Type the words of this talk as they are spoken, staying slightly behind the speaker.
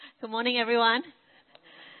Good morning, everyone.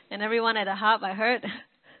 And everyone at the hub, I heard.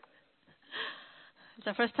 It's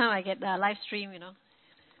the first time I get the live stream.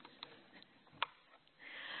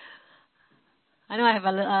 I know I have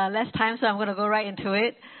less time, so I'm going to go right into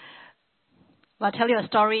it. But I'll tell you a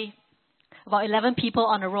story about 11 people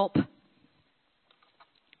on a rope.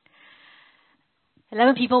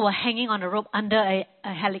 11 people were hanging on a rope under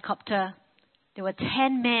a helicopter. There were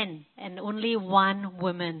 10 men and only one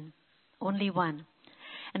woman. Only one.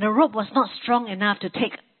 And the rope was not strong enough to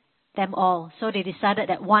take them all. So they decided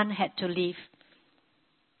that one had to leave.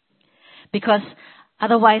 Because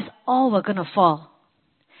otherwise all were going to fall.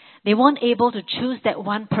 They weren't able to choose that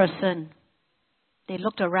one person. They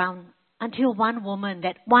looked around until one woman,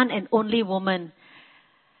 that one and only woman,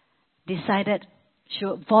 decided she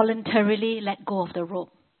would voluntarily let go of the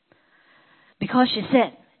rope. Because she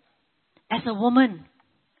said, as a woman,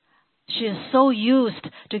 she is so used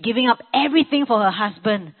to giving up everything for her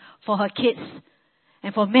husband, for her kids,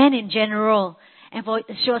 and for men in general. And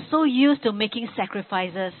she was so used to making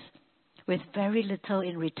sacrifices with very little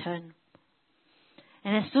in return.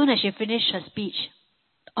 And as soon as she finished her speech,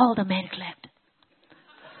 all the men clapped.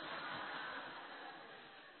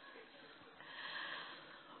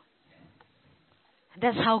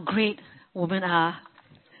 That's how great women are.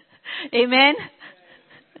 Amen.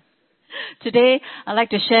 Today, I'd like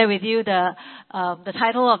to share with you the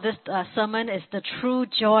title of this sermon is The True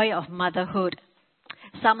Joy of Motherhood.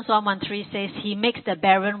 Psalms 113 says, He makes the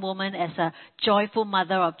barren woman as a joyful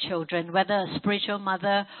mother of children, whether a spiritual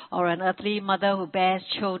mother or an earthly mother who bears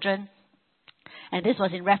children. And this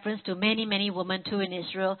was in reference to many, many women too in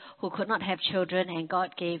Israel who could not have children and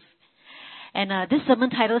God gave. And this sermon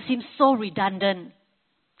title seems so redundant.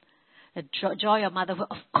 The joy of motherhood.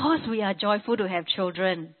 Of course we are joyful to have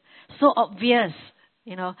children. So obvious,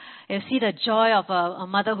 you see the joy of a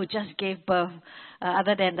mother who just gave birth,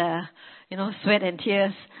 other than the, sweat and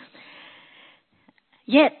tears.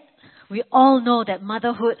 Yet, we all know that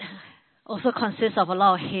motherhood also consists of a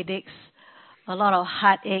lot of headaches, a lot of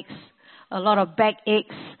heartaches, a lot of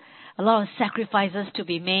backaches, a lot of sacrifices to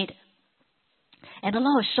be made, and a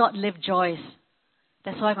lot of short-lived joys.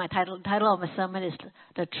 That's why my title of my sermon is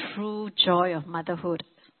The True Joy of Motherhood.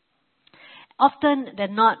 Often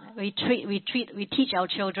than not, we teach our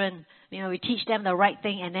children, we teach them the right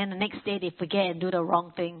thing, and then the next day they forget and do the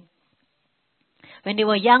wrong thing. When they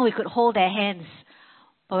were young, we could hold their hands.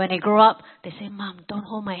 But when they grow up, they say, Mom, don't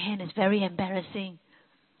hold my hand. It's very embarrassing.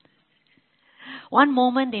 One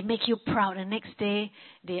moment they make you proud. The next day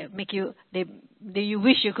they make you, you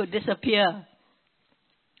wish you could disappear.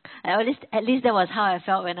 At least that was how I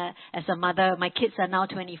felt as a mother. My kids are now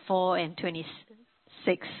 24 and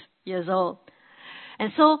 26 years old.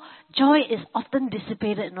 And so joy is often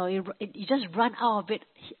dissipated. You just run out of it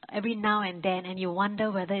every now and then, and you wonder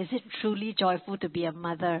whether is it truly joyful to be a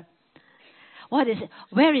mother. What is it?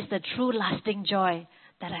 Where is the true lasting joy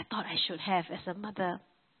that I thought I should have as a mother?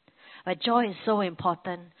 But joy is so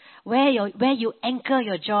important. Where you anchor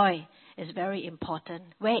your joy is very important.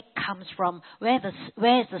 Where it comes from, where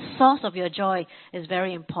is the source of your joy is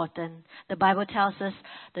very important. The Bible tells us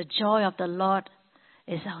the joy of the Lord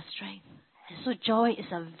is our strength. And so joy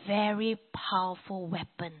is a very powerful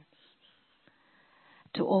weapon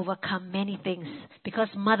to overcome many things, because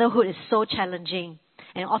motherhood is so challenging.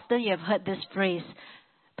 And often you have heard this phrase,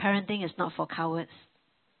 parenting is not for cowards.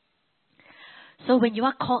 So when you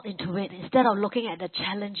are called into it, instead of looking at the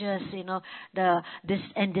challenges,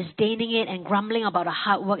 and disdaining it and grumbling about the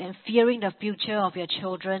hard work and fearing the future of your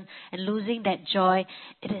children and losing that joy,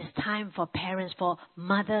 it is time for parents, for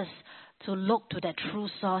mothers, to look to that true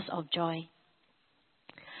source of joy.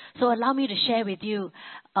 So allow me to share with you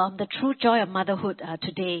the true joy of motherhood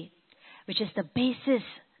today, which is the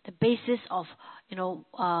basis of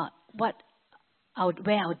where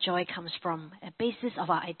our joy comes from, a basis of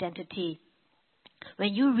our identity.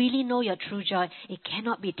 When you really know your true joy, it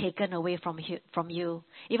cannot be taken away from you.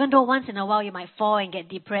 Even though once in a while you might fall and get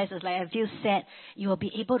depressed, it's like I feel sad, you will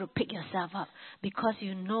be able to pick yourself up because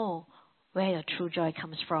you know where your true joy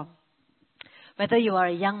comes from. Whether you are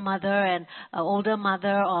a young mother and an older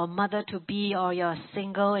mother or a mother-to-be, or you're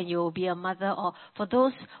single and you will be a mother, or for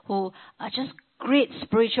those who are just great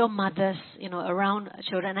spiritual mothers, around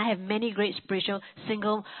children. I have many great spiritual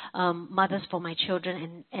single mothers for my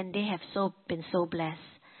children, and they have been so blessed.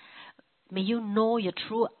 May you know your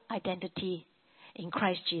true identity in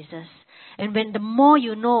Christ Jesus. And when the more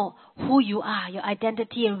you know who you are, your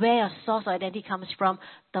identity, and where your source of identity comes from,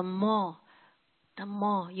 the more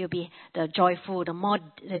you'll be the joyful,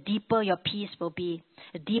 the deeper your peace will be,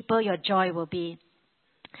 the deeper your joy will be.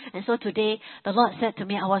 And so today, the Lord said to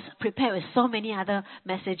me, I was prepared with so many other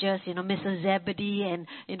messages, Mrs. Zebedee and,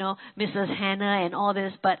 Mrs. Hannah and all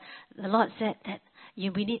this. But the Lord said that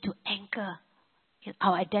we need to anchor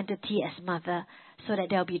our identity as mother so that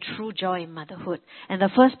there will be true joy in motherhood. And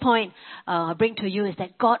the first point I bring to you is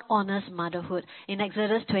that God honors motherhood. In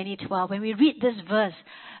Exodus 20:12, when we read this verse,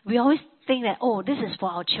 we always think that, this is for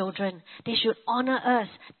our children. They should honor us.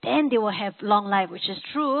 Then they will have long life, which is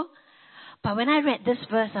true. But when I read this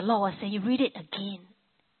verse, the Lord was saying, you read it again.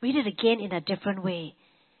 Read it again in a different way.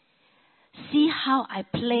 See how I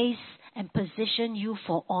place and position you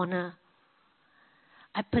for honor.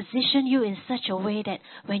 I position you in such a way that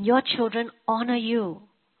when your children honor you,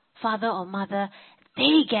 father or mother,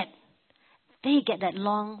 they get that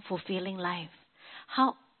long, fulfilling life.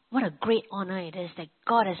 What a great honor it is that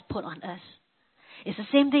God has put on us. It's the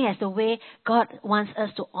same thing as the way God wants us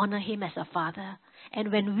to honor Him as a father.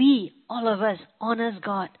 And when we, all of us, honors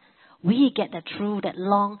God, we get that true, that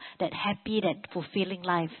long, that happy, that fulfilling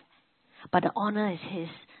life. But the honor is His,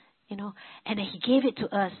 and He gave it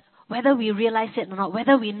to us. Whether we realize it or not,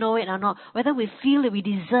 whether we know it or not, whether we feel that we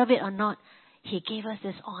deserve it or not, He gave us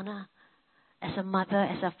this honor. As a mother,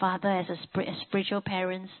 as a father, as spiritual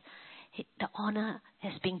parents, the honor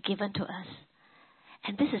has been given to us.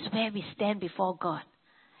 And this is where we stand before God.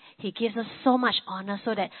 He gives us so much honor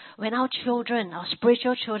so that when our children, our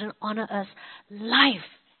spiritual children honor us, life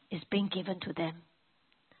is being given to them.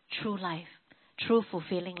 True life. True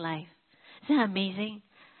fulfilling life. Isn't that amazing?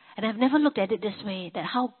 And I've never looked at it this way, that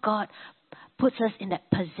how God puts us in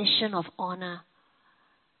that position of honor.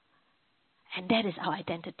 And that is our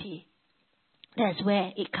identity. That is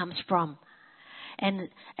where it comes from. And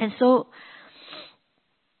so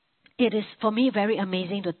it is for me very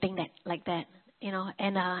amazing to think that like that,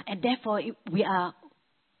 and therefore we are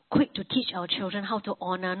quick to teach our children how to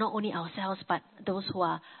honor not only ourselves but those who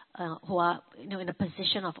are in a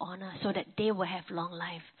position of honor, so that they will have long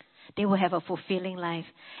life. They will have a fulfilling life.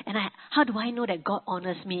 And how do I know that God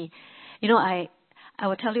honors me? I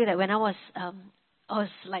will tell you that when I was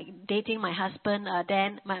like dating my husband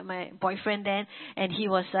then, my boyfriend then, and he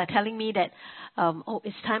was telling me that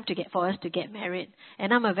it's time for us to get married.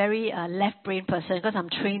 And I'm a very left brain person because I'm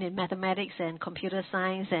trained in mathematics and computer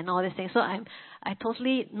science and all these things. So I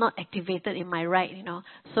totally not activated in my right,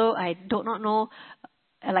 So I do not know.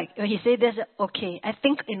 Like when he said this, okay, I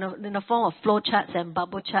think in the form of flow charts and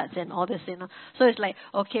bubble charts and all this, So it's like,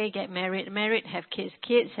 okay, get married, have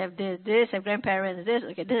kids have this, have grandparents, this,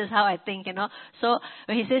 okay, this is how I think, So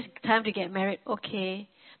when he says time to get married, okay,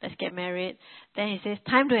 let's get married. Then he says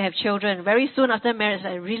time to have children. Very soon after marriage,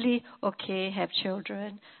 I really, okay, have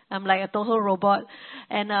children. I'm like a total robot.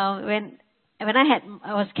 And when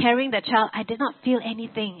I was carrying the child, I did not feel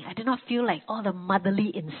anything. I did not feel like all the motherly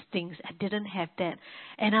instincts. I didn't have that.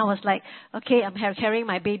 And I was like, okay, I'm carrying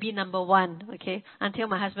my baby number 1, okay, until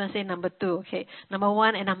my husband said number 2, okay, number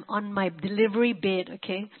 1, and I'm on my delivery bed,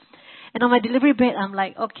 okay. And on my delivery bed, I'm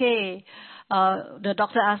like, okay, the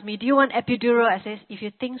doctor asked me, do you want epidural? I said, if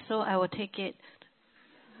you think so, I will take it.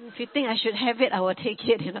 If you think I should have it, I will take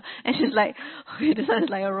it, And she's like, okay, this one is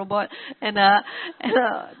like a robot. And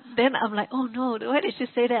then I'm like, oh no, why did she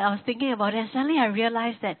say that? I was thinking about it, and suddenly I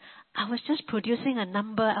realized that I was just producing a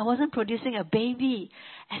number. I wasn't producing a baby.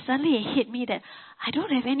 And suddenly it hit me that I don't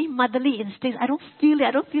have any motherly instincts. I don't feel it.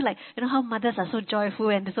 I don't feel like, how mothers are so joyful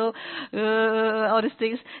and so, all these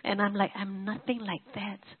things. And I'm like, I'm nothing like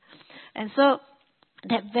that. And so,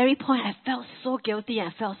 that very point, I felt so guilty.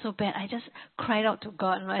 I felt so bad. I just cried out to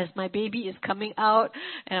God as my baby is coming out.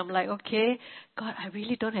 And I'm like, okay, God, I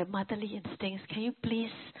really don't have motherly instincts. Can you please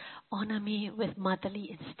honor me with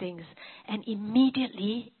motherly instincts? And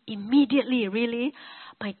immediately, really,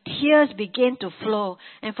 my tears began to flow.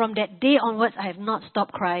 And from that day onwards, I have not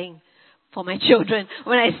stopped crying for my children.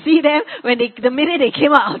 When I see them, the minute they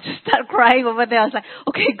came out, I'll just start crying over there. I was like,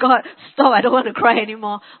 okay, God, stop. I don't want to cry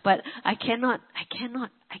anymore. But I cannot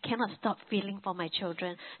stop feeling for my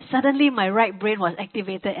children. Suddenly my right brain was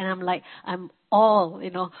activated and I'm like, I'm all,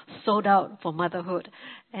 sold out for motherhood.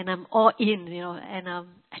 And I'm all in, and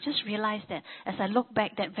I just realized that as I look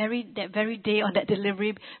back that very day on that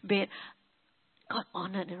delivery bed, God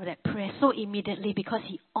honored that prayer so immediately because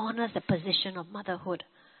He honors the position of motherhood.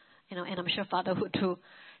 And I'm sure fatherhood too.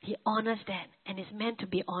 He honors that and is meant to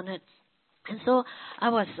be honored. And so I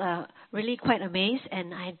was really quite amazed,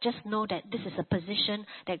 and I just know that this is a position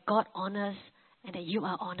that God honors and that you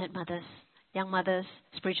are honored, mothers, young mothers,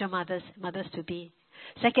 spiritual mothers, mothers to be.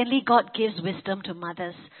 Secondly, God gives wisdom to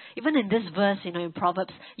mothers. Even in this verse, in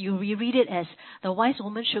Proverbs, you reread it as the wise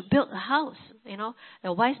woman should build a house.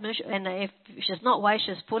 The wise man should, and if she's not wise,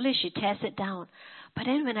 she's foolish, she tears it down. But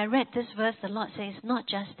then when I read this verse, the Lord says, not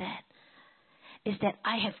just that. It's that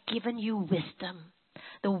I have given you wisdom.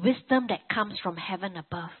 The wisdom that comes from heaven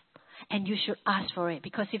above. And you should ask for it.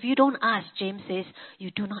 Because if you don't ask, James says, you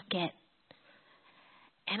do not get.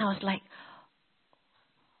 And I was like,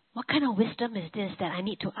 what kind of wisdom is this that I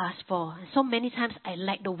need to ask for? And so many times I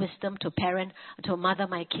lack the wisdom to parent, to mother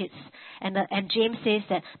my kids. And James says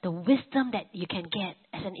that the wisdom that you can get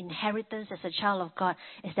as an inheritance, as a child of God,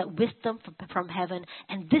 is that wisdom from heaven.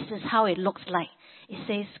 And this is how it looks like. It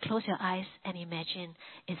says, close your eyes and imagine.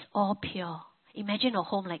 It's all pure. Imagine a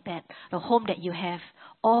home like that. The home that you have.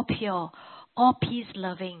 All pure. All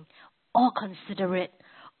peace-loving. All considerate.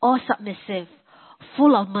 All submissive.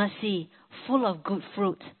 Full of mercy. Full of good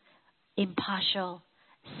fruit. Impartial,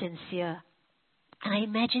 sincere. And I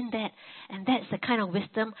imagine that, and that's the kind of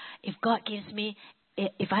wisdom, if God gives me,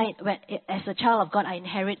 as a child of God I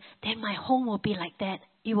inherit, then my home will be like that.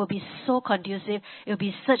 It will be so conducive. It will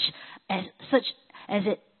be such as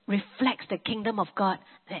it reflects the kingdom of God,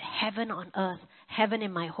 that heaven on earth, heaven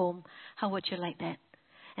in my home. How would you like that?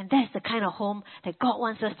 And that's the kind of home that God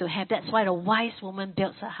wants us to have. That's why the wise woman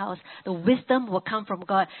builds her house. The wisdom will come from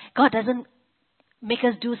God. God doesn't make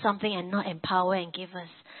us do something and not empower and give us.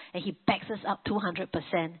 And He backs us up 200%.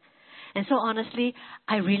 And so honestly,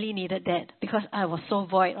 I really needed that because I was so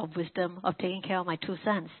void of wisdom of taking care of my two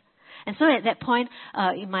sons. And so at that point,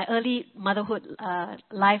 in my early motherhood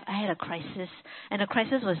life, I had a crisis. And the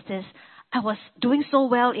crisis was this. I was doing so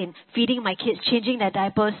well in feeding my kids, changing their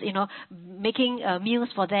diapers, making meals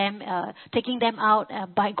for them, taking them out,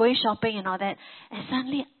 going shopping and all that. And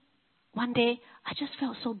suddenly, one day, I just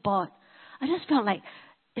felt so bored. I just felt like,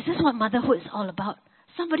 is this what motherhood is all about?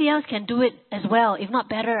 Somebody else can do it as well, if not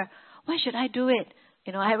better. Why should I do it?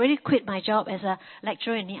 I already quit my job as a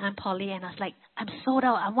lecturer in Ngee Ann Poly, and I was like, I'm sold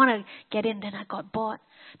out. I want to get in. Then I got bored.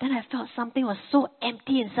 Then I felt something was so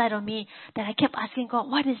empty inside of me that I kept asking God,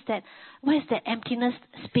 what is that? What is that emptiness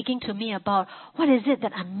speaking to me about? What is it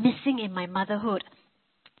that I'm missing in my motherhood?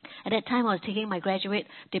 At that time, I was taking my graduate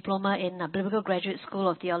diploma in Biblical Graduate School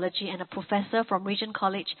of Theology, and a professor from Regent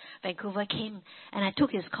College, Vancouver, came, and I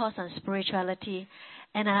took his course on spirituality.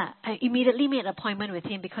 And I immediately made an appointment with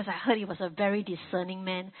him because I heard he was a very discerning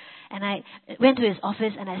man. And I went to his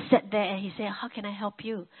office and I sat there, and he said, how can I help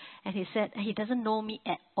you? And he said, he doesn't know me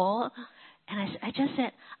at all. And I just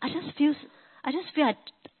said, I just feel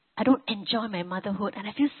I don't enjoy my motherhood, and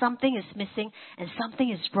I feel something is missing and something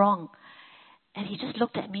is wrong. And he just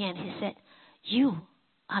looked at me and he said, you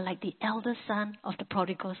are like the elder son of the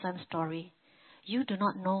prodigal son story. You do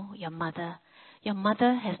not know your mother. Your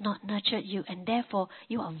mother has not nurtured you, and therefore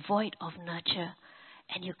you are void of nurture.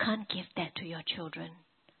 And you can't give that to your children,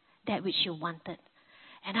 that which you wanted.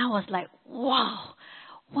 And I was like, wow,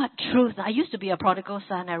 what truth. I used to be a prodigal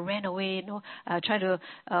son. I ran away, I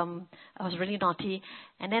was really naughty.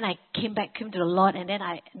 And then I came to the Lord, and then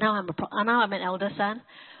now I'm an elder son.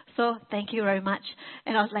 So thank you very much.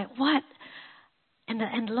 And I was like, what? And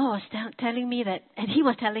the Lord was telling me that, and He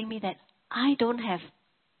was telling me that I don't have,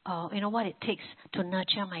 what it takes to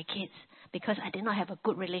nurture my kids, because I did not have a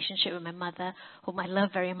good relationship with my mother, whom I love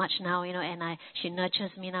very much now, and she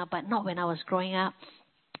nurtures me now, but not when I was growing up.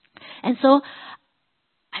 And so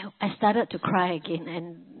I started to cry again,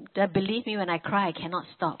 and believe me, when I cry, I cannot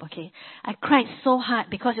stop, okay? I cried so hard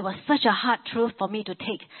because it was such a hard truth for me to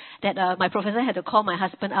take that my professor had to call my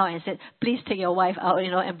husband out and said, please take your wife out,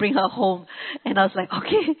 and bring her home. And I was like,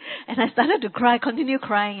 okay. And I started to cry, continue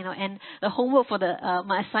crying, and the homework for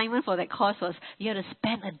my assignment for that course was you had to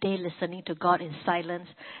spend a day listening to God in silence.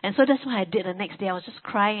 And so that's what I did the next day. I was just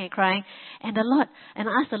crying and crying. And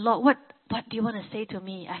I asked the Lord, what do you want to say to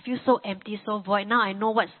me? I feel so empty, so void. Now I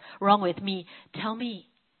know what's wrong with me. Tell me,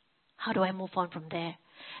 how do I move on from there?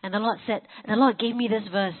 And the Lord gave me this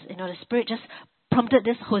verse. The Spirit just prompted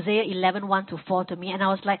this Hosea 11:1-4 to me. And I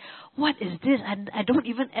was like, what is this? And I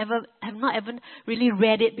have not even really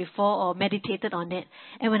read it before or meditated on it.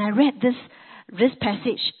 And when I read this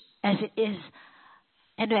passage as it is,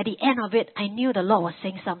 and at the end of it, I knew the Lord was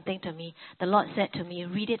saying something to me. The Lord said to me,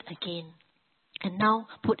 read it again. And now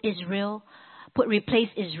replace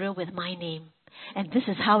Israel with my name. And this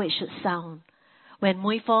is how it should sound. When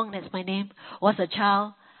Mui Fong, that's my name, was a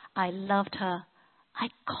child, I loved her. I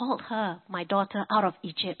called her my daughter out of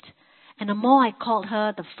Egypt. And the more I called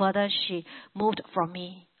her, the further she moved from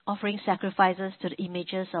me, offering sacrifices to the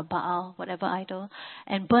images of Baal, whatever idol,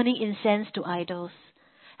 and burning incense to idols.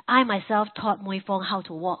 I myself taught Mui Fong how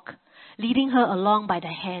to walk, leading her along by the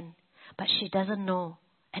hand. But she doesn't know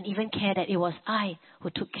and even care that it was I who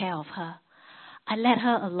took care of her. I led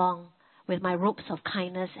her along with my ropes of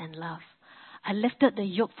kindness and love. I lifted the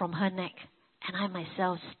yoke from her neck and I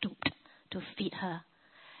myself stooped to feed her.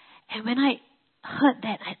 And when I heard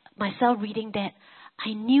that, myself reading that,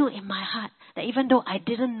 I knew in my heart that even though I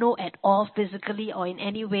didn't know at all physically or in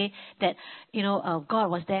any way that, God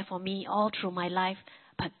was there for me all through my life,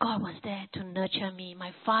 but God was there to nurture me.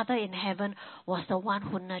 My Father in heaven was the one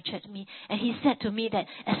who nurtured me. And He said to me that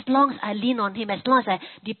as long as I lean on Him, as long as I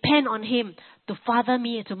depend on Him to father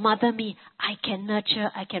me, to mother me, I can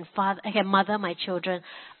nurture, I can mother my children.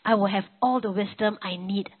 I will have all the wisdom I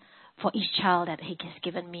need for each child that He has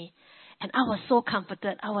given me. And I was so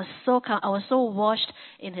comforted. I was so washed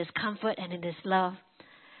in His comfort and in His love.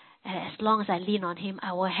 And as long as I lean on Him,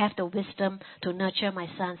 I will have the wisdom to nurture my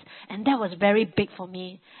sons. And that was very big for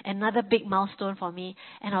me. Another big milestone for me.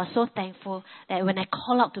 And I was so thankful that when I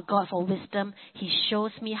call out to God for wisdom, He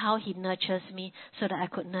shows me how He nurtures me so that I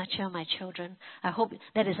could nurture my children. I hope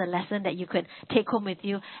that is a lesson that you could take home with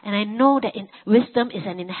you. And I know that wisdom is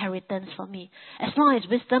an inheritance for me. As long as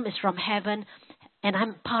wisdom is from heaven, and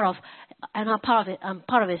I'm part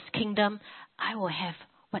of His kingdom, I will have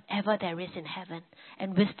whatever there is in heaven.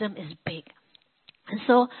 And wisdom is big. And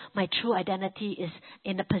so my true identity is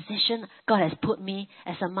in the position God has put me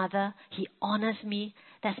as a mother. He honors me.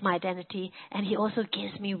 That's my identity. And He also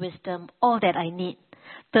gives me wisdom, all that I need.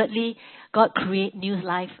 Thirdly, God creates new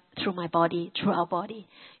life through my body, through our body.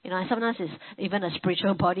 Sometimes it's even a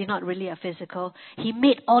spiritual body, not really a physical. He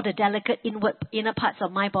made all the delicate inner parts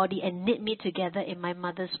of my body and knit me together in my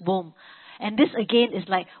mother's womb. And this again is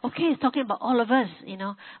like, okay, it's talking about all of us,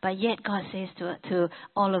 but yet God says to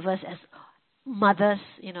all of us as mothers,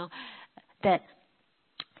 that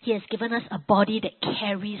He has given us a body that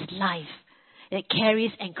carries life. It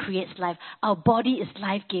carries and creates life. Our body is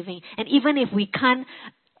life-giving. And even if we can't,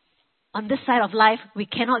 on this side of life, we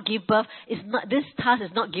cannot give birth, this task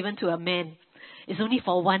is not given to a man. It's only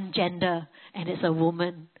for one gender, and it's a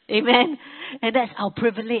woman. Amen? And that's our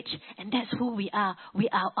privilege. And that's who we are.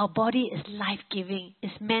 Our body is life-giving.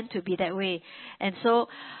 It's meant to be that way. And so,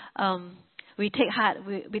 we take heart,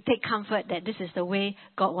 we take comfort that this is the way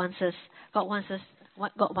God wants us. God wants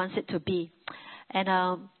it to be. And,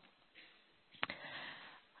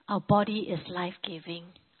 our body is life-giving.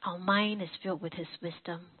 Our mind is filled with His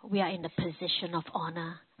wisdom. We are in the position of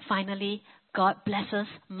honor. Finally, God blesses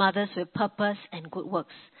mothers with purpose and good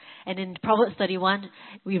works. And in Proverbs 31,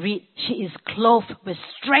 we read, she is clothed with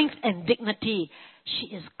strength and dignity. She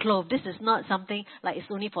is clothed. This is not something like it's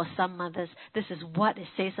only for some mothers. This is what it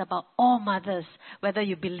says about all mothers. Whether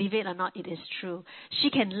you believe it or not, it is true. She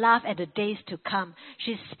can laugh at the days to come.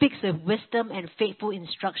 She speaks with wisdom and faithful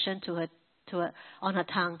instruction on her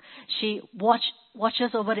tongue. She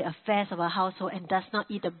watches over the affairs of her household and does not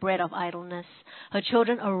eat the bread of idleness. Her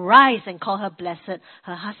children arise and call her blessed,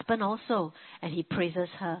 her husband also, and he praises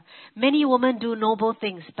her. Many women do noble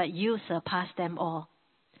things, but you surpass them all.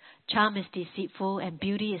 Charm is deceitful and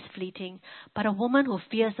beauty is fleeting, but a woman who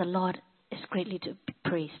fears the Lord is greatly to be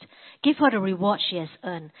praised. Give her the reward she has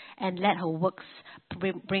earned, and let her works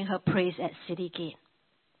bring her praise at city gate.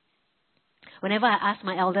 Whenever I ask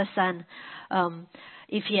my elder son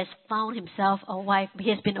if he has found himself a wife, he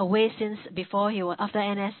has been away since after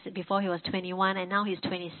NS, before he was 21, and now he's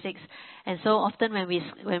 26. And so often when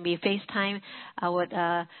we FaceTime, I would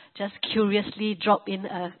just curiously drop in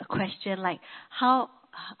a question like, how's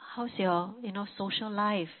your social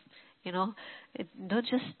life? Don't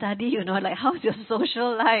just study, like how's your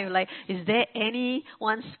social life? Like, is there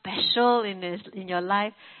anyone special in your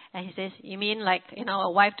life? And he says, you mean like,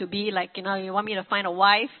 a wife to be, like, you want me to find a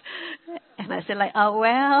wife? And I said like,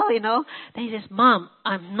 Then he says, Mom,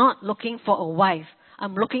 I'm not looking for a wife.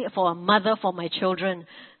 I'm looking for a mother for my children.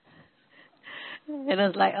 And I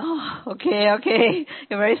was like, oh, okay,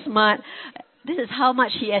 you're very smart. This is how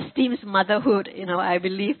much he esteems motherhood, I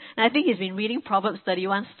believe. And I think he's been reading Proverbs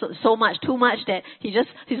 31 so much, too much, that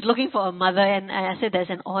he's looking for a mother. And I said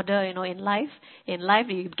there's an order, in life. In life,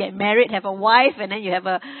 you get married, have a wife, and then you have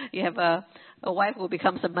a wife who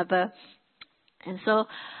becomes a mother. And so,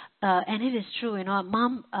 and it is true,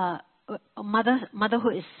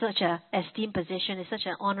 motherhood is such a esteemed position. It's such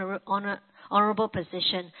an honorable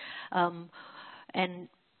position.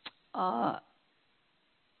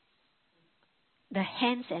 The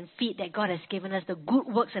hands and feet that God has given us, the good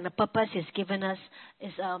works and the purpose He's given us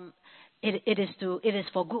is it is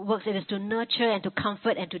for good works. It is to nurture and to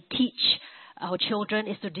comfort and to teach our children.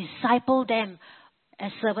 Is to disciple them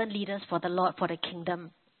as servant leaders for the Lord, for the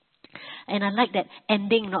kingdom. And I like that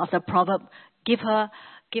ending of the proverb. Give her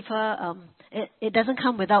give her, it doesn't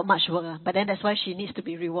come without much work, but then that's why she needs to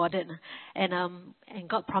be rewarded. And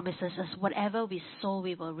God promises us, whatever we sow,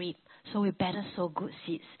 we will reap. So we better sow good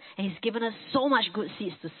seeds. And He's given us so much good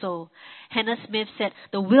seeds to sow. Hannah Smith said,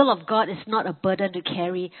 the will of God is not a burden to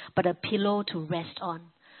carry, but a pillow to rest on.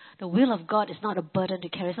 The will of God is not a burden to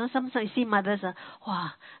carry. Sometimes you see mothers,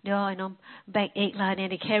 they all, backache,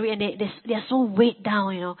 and they carry, and they are so weighed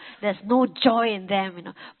down, There's no joy in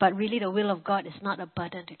them, But really the will of God is not a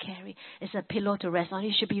burden to carry. It's a pillow to rest on.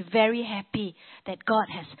 You should be very happy that God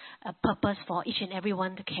has a purpose for each and every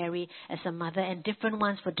one to carry as a mother, and different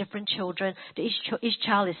ones for different children. Each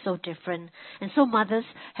child is so different. And so mothers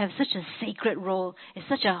have such a sacred role. It's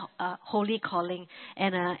such a holy calling,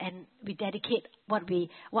 and we dedicate what we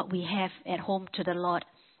have at home to the Lord.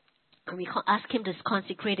 And we ask Him to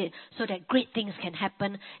consecrate it so that great things can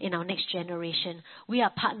happen in our next generation. We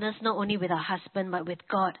are partners not only with our husband but with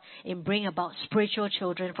God in bringing about spiritual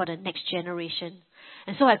children for the next generation.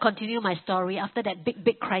 And so I continue my story after that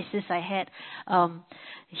big crisis I had,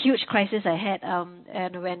 huge crisis I had,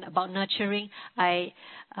 and when about nurturing, I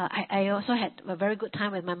also had a very good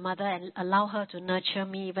time with my mother and allow her to nurture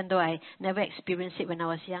me, even though I never experienced it when I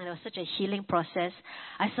was young. It was such a healing process.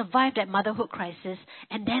 I survived that motherhood crisis,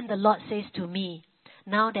 and then the Lord says to me,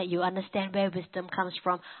 now that you understand where wisdom comes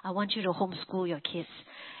from, I want you to homeschool your kids.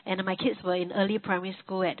 And my kids were in early primary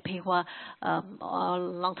school at Pei Hua a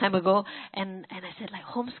long time ago. And I said, like,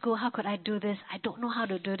 homeschool, how could I do this? I don't know how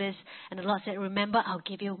to do this. And the Lord said, remember, I'll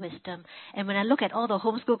give you wisdom. And when I look at all the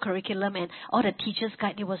homeschool curriculum and all the teachers'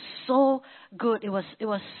 guide, it was so good. It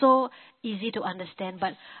was so easy to understand.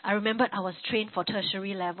 But I remembered I was trained for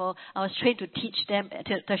tertiary level. I was trained to teach them at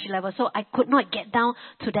tertiary level. So I could not get down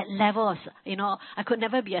to that level of, I could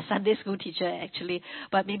never be a Sunday school teacher actually,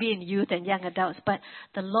 but maybe in youth and young adults. But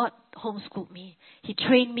the Lord homeschooled me. He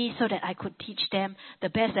trained me so that I could teach them the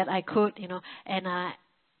best that I could, and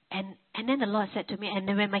then the Lord said to me, and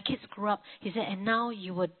then when my kids grew up, He said, and now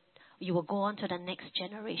you will go on to the next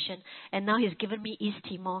generation. And now He's given me East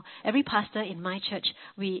Timor. Every pastor in my church,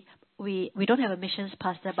 we don't have a missions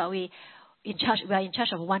pastor, but we are in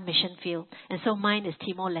charge of one mission field. And so mine is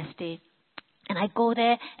Timor-Leste. And I go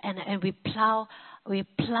there and we plow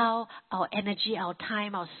our energy, our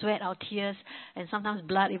time, our sweat, our tears, and sometimes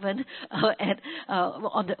blood even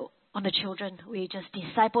on the children. We just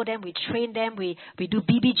disciple them, we train them, we do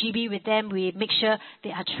BBGB with them, we make sure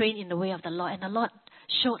they are trained in the way of the Lord. And the Lord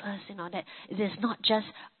showed us, that it is not just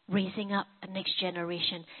raising up the next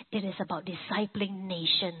generation. It is about discipling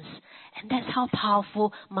nations. And that's how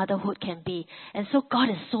powerful motherhood can be. And so God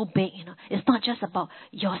is so big, It's not just about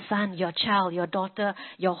your son, your child, your daughter,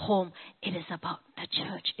 your home. It is about the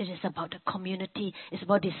church. It is about the community. It's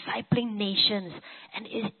about discipling nations.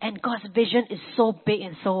 And God's vision is so big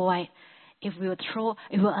and so wide. If we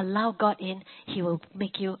will allow God in, He will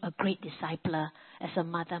make you a great discipler as a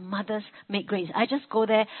mother. Mothers make great. I just go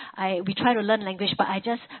there. We try to learn language, but I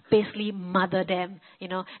just basically mother them.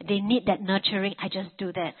 They need that nurturing. I just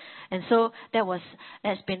do that. And so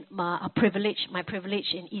that's been my privilege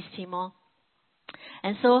in East Timor.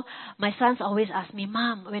 And so my sons always ask me,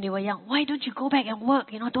 Mom, when they were young, why don't you go back and work?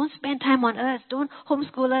 Don't spend time on us. Don't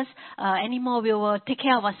homeschool us anymore. We will take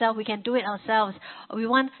care of ourselves. We can do it ourselves. We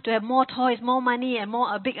want to have more toys, more money, and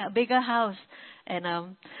a bigger house. And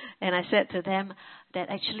I said to them that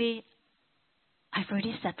actually I've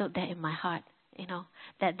already settled that in my heart.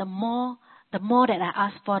 That the more that I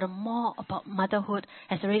ask for, the more about motherhood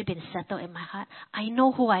has already been settled in my heart. I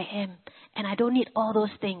know who I am, and I don't need all those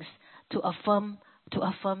things to affirm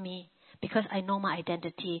me, because I know my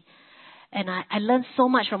identity. And I learned so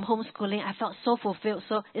much from homeschooling. I felt so fulfilled.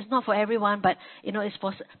 So it's not for everyone, but it's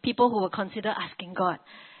for people who will consider asking God.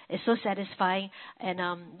 It's so satisfying, and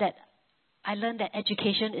that I learned that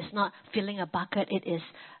education is not filling a bucket. It is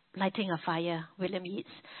lighting a fire, William Yeats.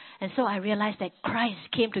 And so I realized that Christ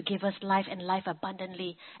came to give us life and life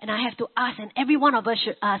abundantly. And I have to ask, and every one of us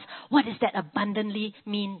should ask, what does that abundantly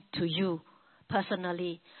mean to you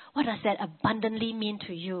personally? What does that abundantly mean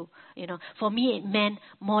to you? For me, it meant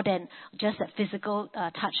more than just that physical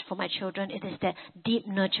touch for my children. It is that deep,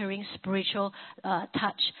 nurturing, spiritual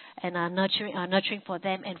touch and nurturing for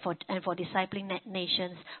them and for discipling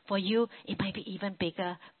nations. For you, it might be even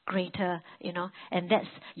bigger, greater, and that's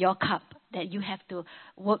your cup that you have to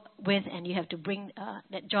work with, and you have to bring,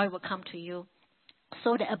 that joy will come to you.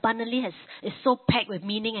 So that abundantly is so packed with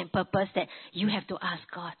meaning and purpose that you have to ask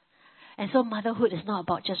God. And so motherhood is not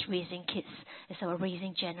about just raising kids. It's about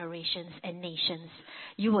raising generations and nations.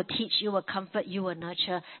 You will teach, you will comfort, you will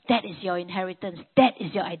nurture. That is your inheritance. That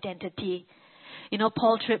is your identity.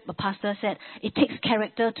 Paul Tripp, the pastor, said, it takes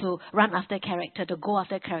character to run after character, to go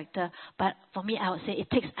after character. But for me, I would say it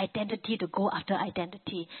takes identity to go after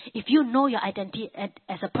identity. If you know your identity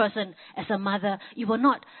as a person, as a mother, you will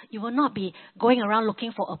not be going around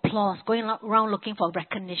looking for applause, going around looking for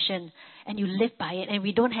recognition, and you live by it. And if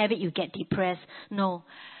we don't have it, you get depressed. No.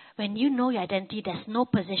 When you know your identity, there's no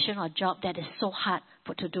position or job that is so hard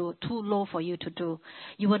to do, too low for you to do.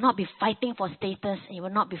 You will not be fighting for status, and you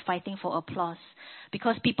will not be fighting for applause.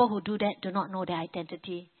 Because people who do that do not know their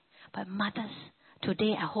identity. But mothers,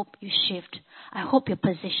 today I hope you shift. I hope your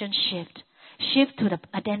position shift. Shift to the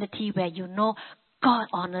identity where you know God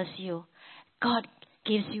honors you. God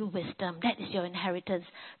gives you wisdom. That is your inheritance.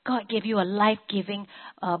 God gave you a life-giving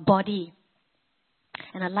body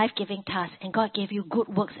and a life-giving task, and God gave you good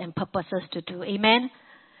works and purposes to do. Amen?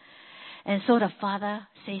 And so the Father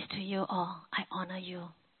says to you, oh, I honor you.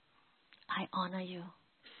 I honor you.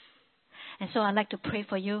 And so I'd like to pray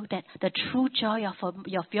for you that the true joy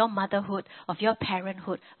of your motherhood, of your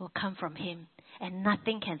parenthood will come from Him. And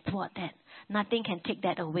nothing can thwart that. Nothing can take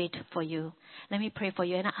that away for you. Let me pray for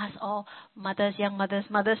you. And I ask all mothers, young mothers,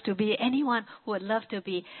 mothers to be, anyone who would love to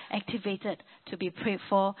be activated, to be prayed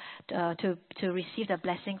for, to receive the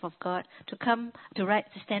blessing of God, to come, to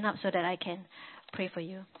stand up so that I can pray for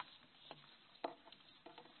you.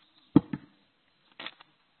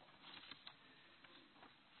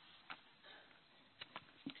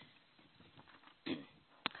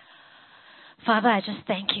 Father, I just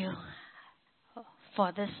thank you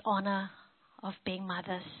for this honor of being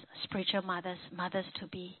mothers, spiritual mothers, mothers to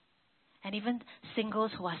be. And even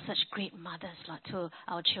singles who are such great mothers, Lord, to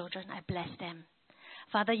our children, I bless them.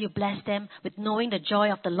 Father, you bless them with knowing the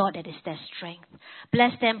joy of the Lord that is their strength.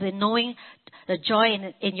 Bless them with knowing the joy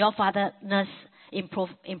in your fatherness in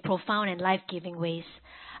profound and life-giving ways.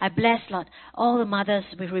 I bless, Lord, all the mothers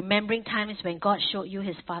with remembering times when God showed you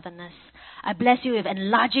His fatherness. I bless you with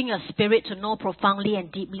enlarging your spirit to know profoundly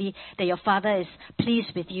and deeply that your Father is pleased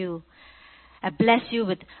with you. I bless you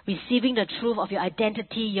with receiving the truth of your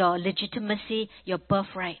identity, your legitimacy, your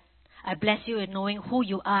birthright. I bless you with knowing who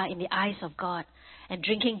you are in the eyes of God and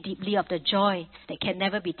drinking deeply of the joy that can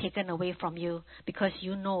never be taken away from you because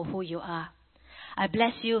you know who you are. I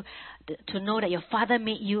bless you to know that your Father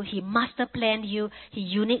made you. He master planned you. He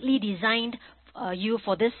uniquely designed you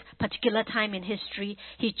for this particular time in history.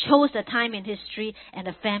 He chose the time in history and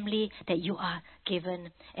the family that you are given.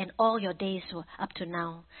 And all your days up to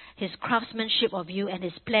now, His craftsmanship of you and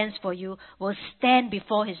His plans for you will stand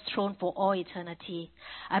before His throne for all eternity.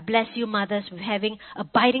 I bless you, mothers, with having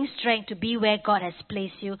abiding strength to be where God has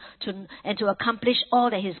placed you and to accomplish all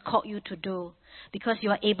that He's called you to do. Because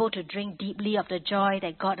you are able to drink deeply of the joy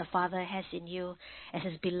that God the Father has in you as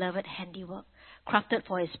His beloved handiwork, crafted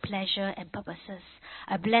for His pleasure and purposes.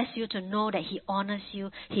 I bless you to know that He honors you,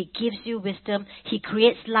 He gives you wisdom, He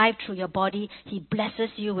creates life through your body, He blesses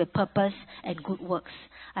you with purpose and good works.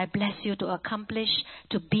 I bless you to accomplish,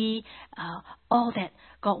 to be all that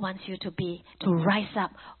God wants you to be, to rise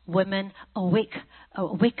up, women,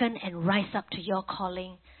 awaken and rise up to your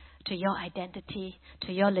calling, to your identity,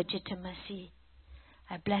 to your legitimacy.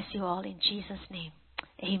 I bless you all in Jesus' name.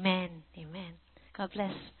 Amen. Amen. God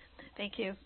bless. Thank you.